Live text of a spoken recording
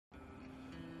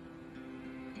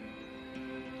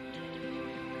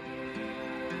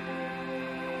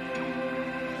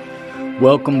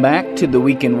Welcome back to the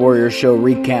Weekend Warrior Show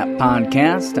Recap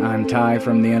Podcast. I'm Ty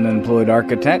from the Unemployed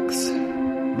Architects.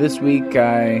 This week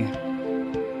I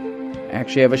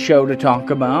actually have a show to talk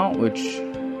about, which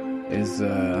is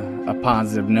a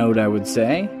positive note, I would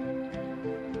say.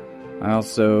 I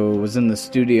also was in the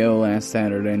studio last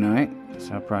Saturday night,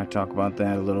 so I'll probably talk about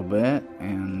that a little bit,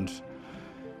 and,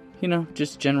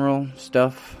 just general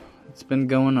stuff that's been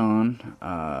going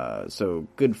on. So,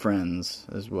 Good Friends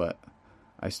is what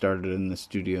I started in the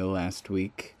studio last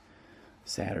week,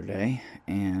 Saturday,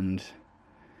 and,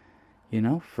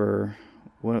 for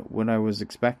what I was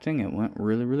expecting, it went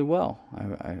really, really well.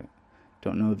 I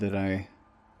don't know that I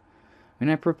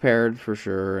prepared for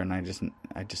sure, and I just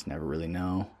never really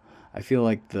know. I feel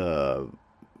like the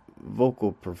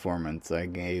vocal performance I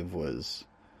gave was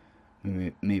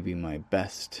maybe my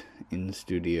best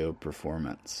in-studio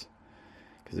performance,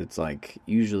 because it's like,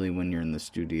 usually when you're in the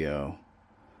studio,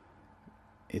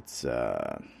 it's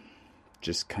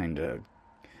just kind of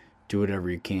do whatever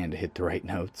you can to hit the right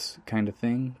notes kind of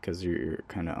thing, because you're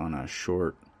kind of on a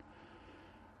short,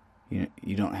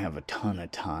 you don't have a ton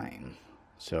of time,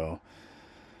 so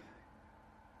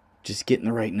just getting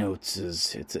the right notes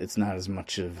it's not as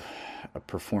much of a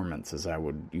performance as I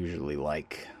would usually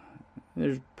like.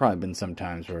 There's probably been some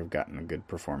times where I've gotten a good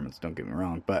performance, don't get me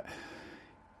wrong, but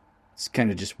it's kind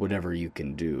of just whatever you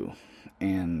can do.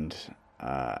 And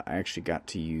I actually got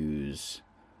to use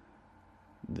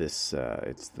this,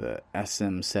 it's the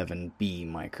SM7B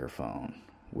microphone,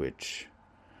 which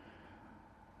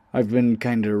I've been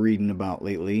kind of reading about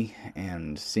lately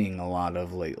and seeing a lot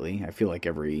of lately. I feel like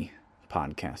every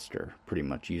podcaster pretty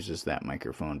much uses that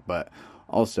microphone, but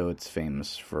also it's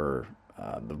famous for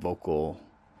the vocal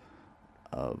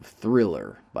of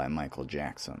Thriller by Michael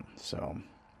Jackson. So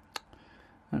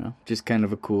I don't know, just kind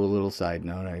of a cool little side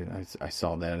note. I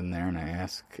saw that in there, and I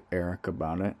asked Eric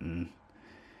about it, and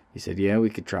he said, yeah, we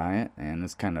could try it, and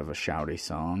it's kind of a shouty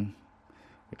song,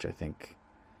 which I think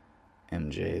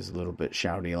MJ is a little bit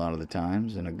shouty a lot of the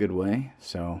times, in a good way,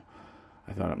 so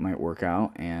I thought it might work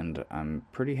out, and I'm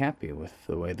pretty happy with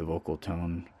the way the vocal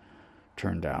tone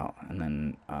turned out. And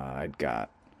then I'd got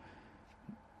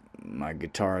my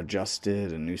guitar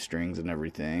adjusted and new strings and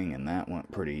everything, and that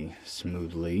went pretty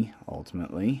smoothly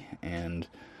ultimately, and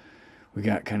we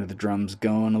got kind of the drums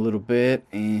going a little bit,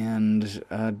 and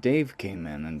Dave came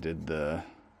in and did the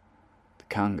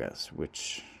congas,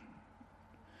 which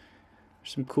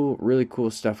there's some cool, really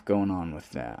cool stuff going on with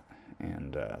that,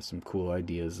 and some cool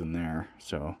ideas in there,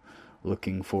 so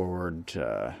looking forward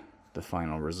to the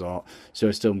final result. So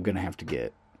I still am going to have to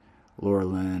get Laura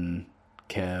Lynn,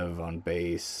 Kev on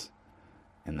bass,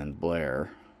 and then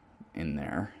Blair in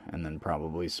there, and then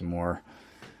probably some more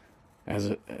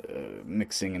as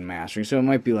mixing and mastering. So it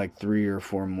might be like 3 or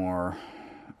 4 more,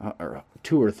 or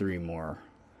 2 or 3 more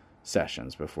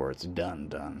sessions before it's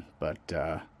done. But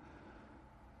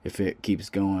if it keeps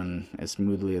going as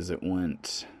smoothly as it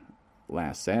went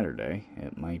last Saturday,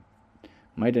 it might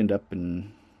end up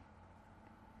and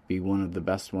be one of the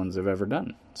best ones I've ever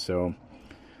done. So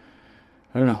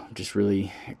I don't know, I'm just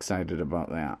really excited about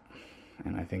that.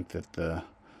 And I think that the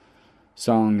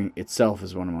song itself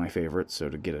is one of my favorites, so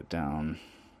to get it down,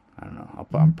 I don't know, I'll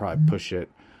probably push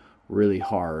it really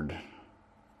hard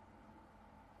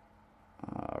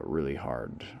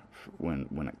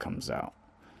when it comes out.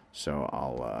 So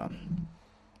I'll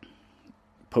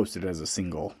post it as a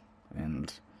single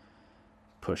and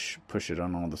push it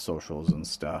on all the socials and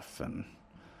stuff, and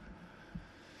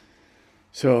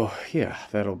so yeah,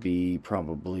 that'll be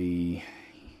probably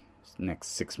next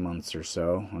 6 months or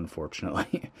so,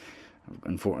 unfortunately.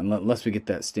 Unless we get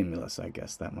that stimulus, I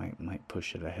guess that might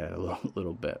push it ahead a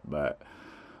little bit, but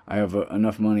I have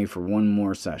enough money for 1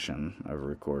 more session of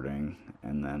recording,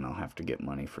 and then I'll have to get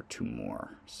money for 2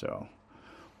 more, so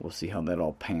we'll see how that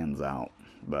all pans out.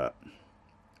 But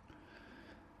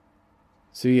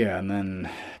so yeah, and then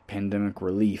Pandemic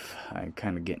Relief, I'm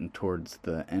kind of getting towards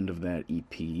the end of that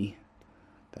EP,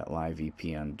 that live EP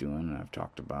I'm doing and I've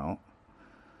talked about.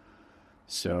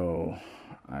 So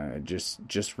I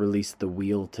just released the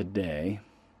wheel today,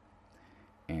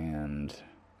 and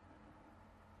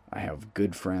I have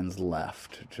Good Friends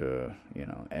left to,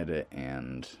 edit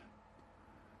and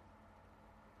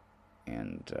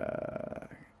edit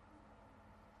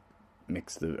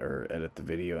the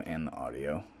video and the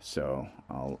audio. So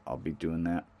I'll be doing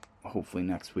that hopefully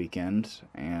next weekend.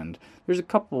 And there's a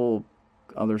couple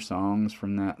other songs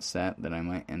from that set that I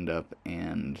might end up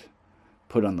and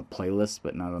put on the playlist,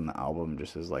 but not on the album,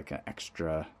 just as like an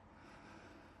extra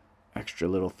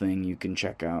little thing you can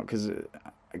check out, because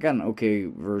I got an okay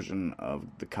version of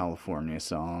the California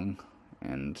song,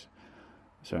 and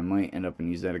So I might end up and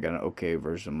use that. I got an okay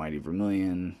version of Mighty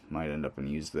Vermilion. Might end up and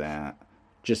use that.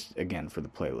 Just, again, for the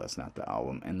playlist, not the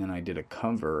album. And then I did a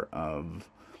cover of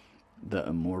The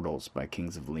Immortals by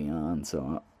Kings of Leon.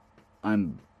 So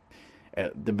I'm,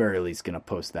 at the very least, going to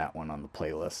post that one on the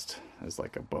playlist as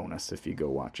like a bonus if you go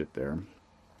watch it there.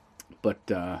 But,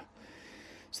 so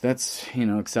that's,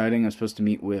 exciting. I'm supposed to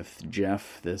meet with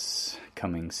Jeff this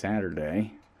coming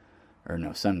Sunday.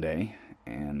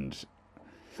 And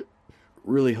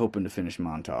really hoping to finish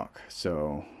Montauk.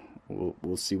 So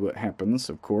we'll see what happens,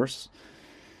 of course.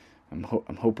 I'm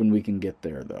hoping we can get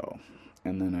there, though.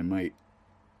 And then I might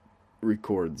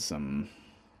record some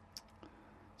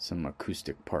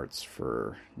acoustic parts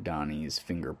for Donnie's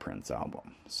Fingerprints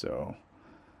album. So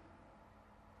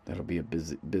that'll be a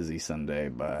busy Sunday,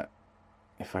 but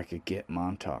if I could get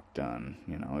Montauk done,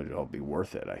 it'd all be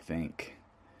worth it, I think.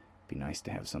 It'd be nice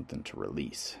to have something to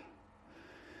release,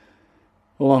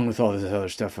 along with all this other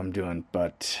stuff I'm doing,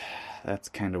 but that's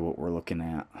kind of what we're looking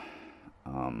at.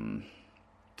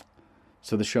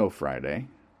 So the show Friday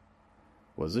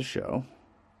was a show.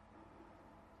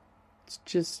 It's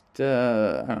just,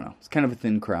 I don't know, it's kind of a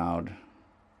thin crowd,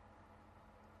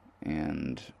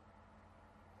 and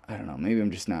I don't know, maybe I'm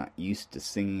just not used to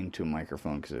singing to a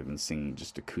microphone because I've been singing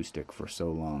just acoustic for so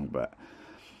long, but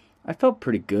I felt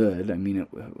pretty good. I mean,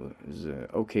 it was an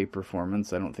okay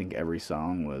performance. I don't think every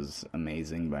song was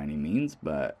amazing by any means,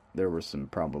 but there were some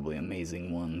probably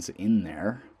amazing ones in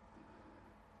there.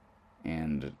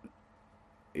 And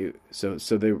so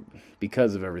they,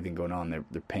 because of everything going on,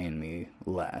 they're paying me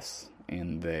less,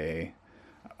 and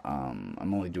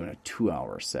I'm only doing a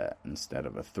 2-hour set instead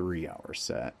of a 3-hour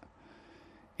set,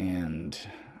 and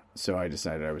so I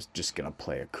decided I was just gonna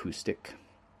play acoustic,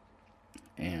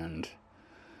 and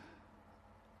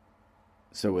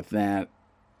so with that,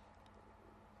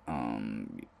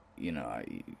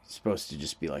 it's supposed to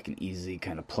just be like an easy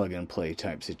kind of plug and play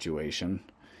type situation.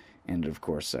 And of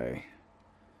course I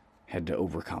had to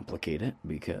overcomplicate it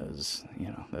because,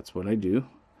 that's what I do.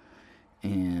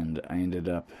 And I ended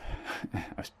up, I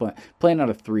was playing out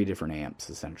of 3 different amps,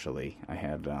 essentially. I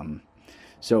had,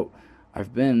 so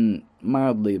I've been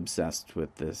mildly obsessed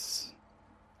with this,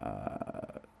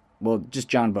 just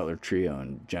John Butler Trio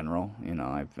in general.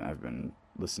 I've been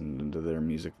listening to their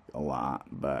music a lot,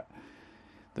 but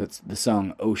that's the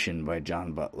song Ocean by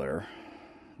John Butler.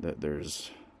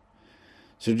 So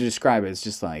to describe it, it's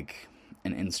just like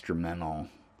an instrumental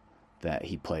that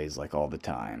he plays like all the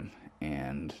time,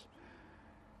 and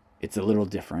it's a little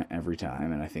different every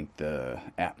time, and I think the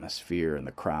atmosphere and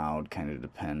the crowd kind of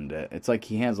depend. It's like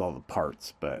he has all the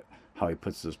parts, but how he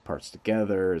puts those parts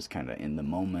together is kind of in the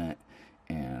moment.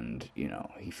 And,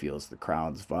 he feels the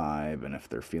crowd's vibe, and if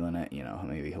they're feeling it,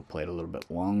 maybe he'll play it a little bit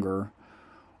longer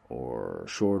or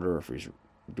shorter. If he's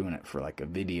doing it for like a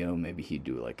video, maybe he'd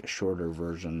do like a shorter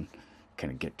version,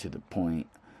 kind of get to the point.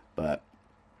 But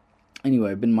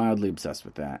anyway, I've been mildly obsessed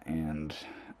with that, and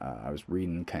I was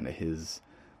reading kind of his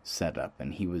setup,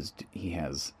 and he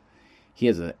has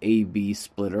an A-B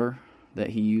splitter that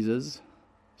he uses.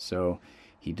 So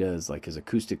he does like his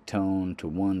acoustic tone to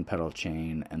one pedal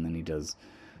chain, and then he does,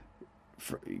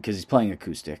 because he's playing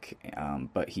acoustic,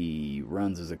 but he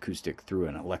runs his acoustic through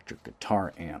an electric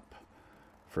guitar amp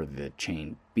for the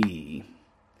chain B,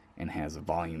 and has a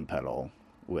volume pedal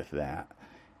with that.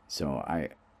 So I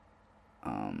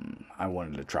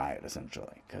wanted to try it,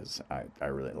 essentially, because I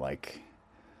really like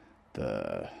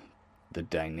the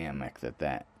dynamic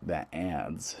that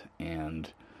adds.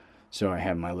 And so I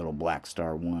have my little Black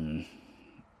Star 1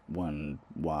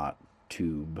 watt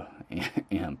tube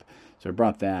amp. So I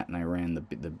brought that, and I ran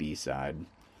the B side,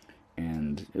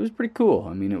 and it was pretty cool.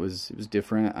 I mean, it was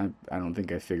different. I don't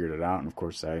think I figured it out, and of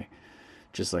course I,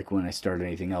 just like when I start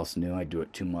anything else new, I do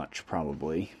it too much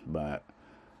probably, but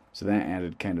so that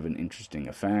added kind of an interesting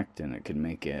effect, and it could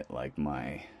make it like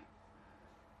my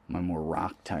more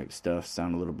rock type stuff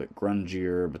sound a little bit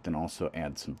grungier, but then also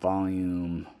add some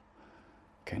volume.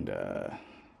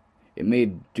 It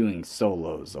made doing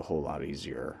solos a whole lot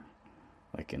easier,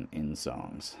 like in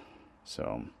songs.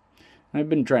 So I've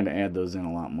been trying to add those in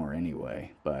a lot more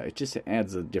anyway, but it just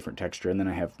adds a different texture. And then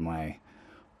I have my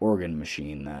organ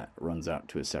machine that runs out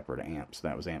to a separate amp. So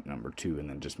that was amp number 2, and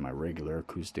then just my regular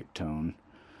acoustic tone.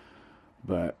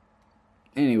 But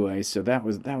anyway, so that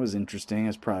was interesting.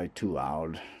 It's probably too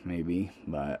loud, maybe,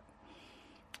 but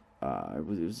it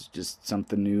was just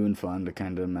something new and fun to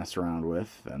kind of mess around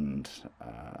with, and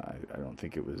I don't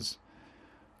think it was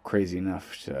crazy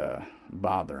enough to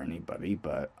bother anybody,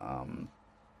 but I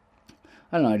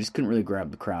don't know, I just couldn't really grab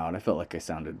the crowd. I felt like I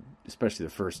sounded, especially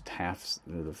the first half,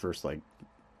 the first like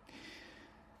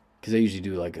because I usually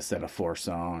do like a set of 4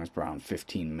 songs, around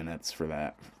 15 minutes for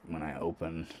that when I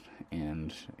open.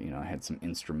 And, I had some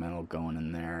instrumental going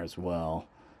in there as well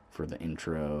for the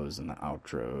intros and the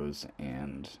outros.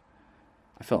 And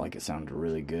I felt like it sounded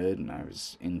really good, and I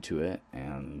was into it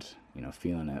and,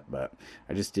 feeling it. But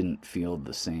I just didn't feel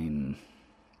the same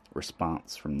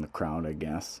response from the crowd, I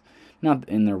guess.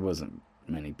 And there wasn't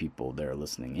many people there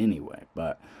listening anyway,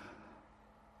 but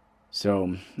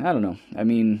so I don't know. I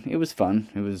mean, it was fun.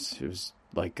 It was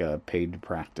like a paid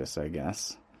practice, I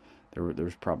guess. There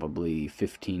was probably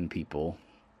 15 people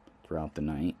throughout the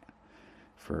night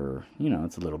for,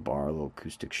 it's a little bar, a little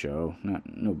acoustic show.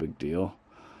 No big deal.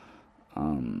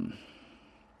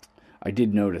 I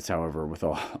did notice, however, with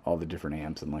all the different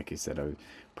amps, and like I said, I was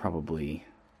probably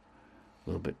a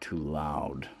little bit too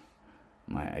loud.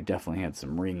 I definitely had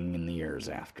some ringing in the ears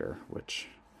after, which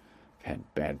I've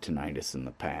had bad tinnitus in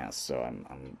the past, so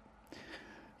I'm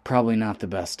probably not the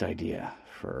best idea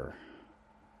for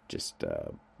just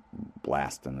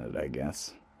blasting it, I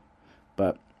guess.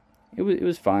 But it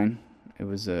was fine. It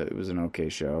was an okay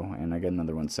show, and I got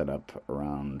another one set up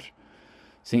around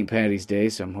St. Paddy's Day,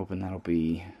 so I'm hoping that'll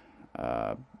be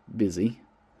busy.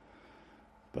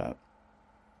 But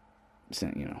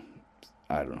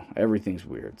I don't know. Everything's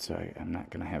weird, so I'm not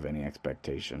going to have any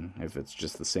expectation. If it's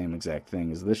just the same exact thing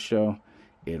as this show,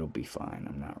 it'll be fine.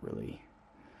 I'm not really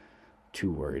too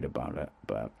worried about it.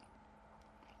 But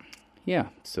yeah,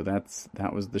 so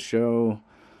that was the show.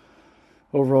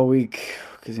 Overall week,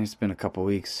 because it's been a couple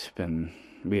weeks.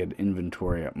 We had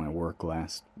inventory at my work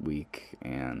last week,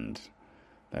 and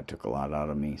that took a lot out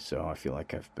of me. So I feel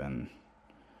like I've been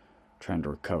trying to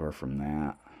recover from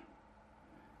that,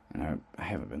 and I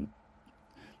haven't been.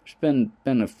 There's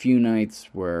been a few nights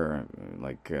where,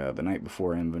 like the night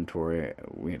before inventory,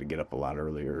 we had to get up a lot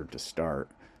earlier to start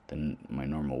than my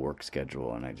normal work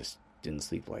schedule, and I just didn't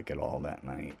sleep like at all that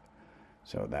night.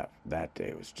 So that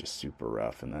day was just super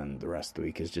rough, and then the rest of the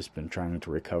week has just been trying to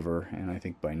recover, and I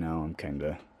think by now I'm kind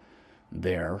of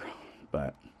there.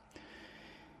 But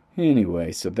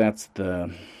anyway, so that's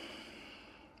I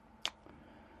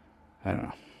don't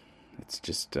know. It's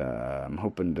just I'm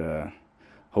hoping to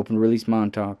release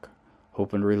Montauk,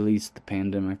 hoping to release the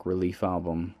Pandemic Relief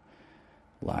album,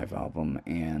 live album,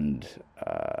 and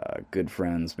Good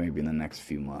Friends maybe in the next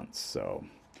few months. So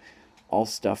all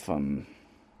stuff I'm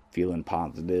feeling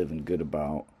positive and good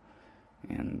about,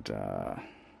 and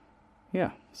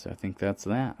yeah. So I think that's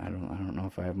that. I don't know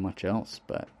if I have much else,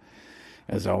 but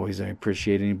as always, I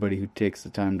appreciate anybody who takes the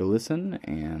time to listen,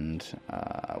 and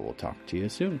we'll talk to you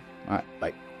soon. All right,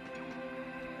 bye.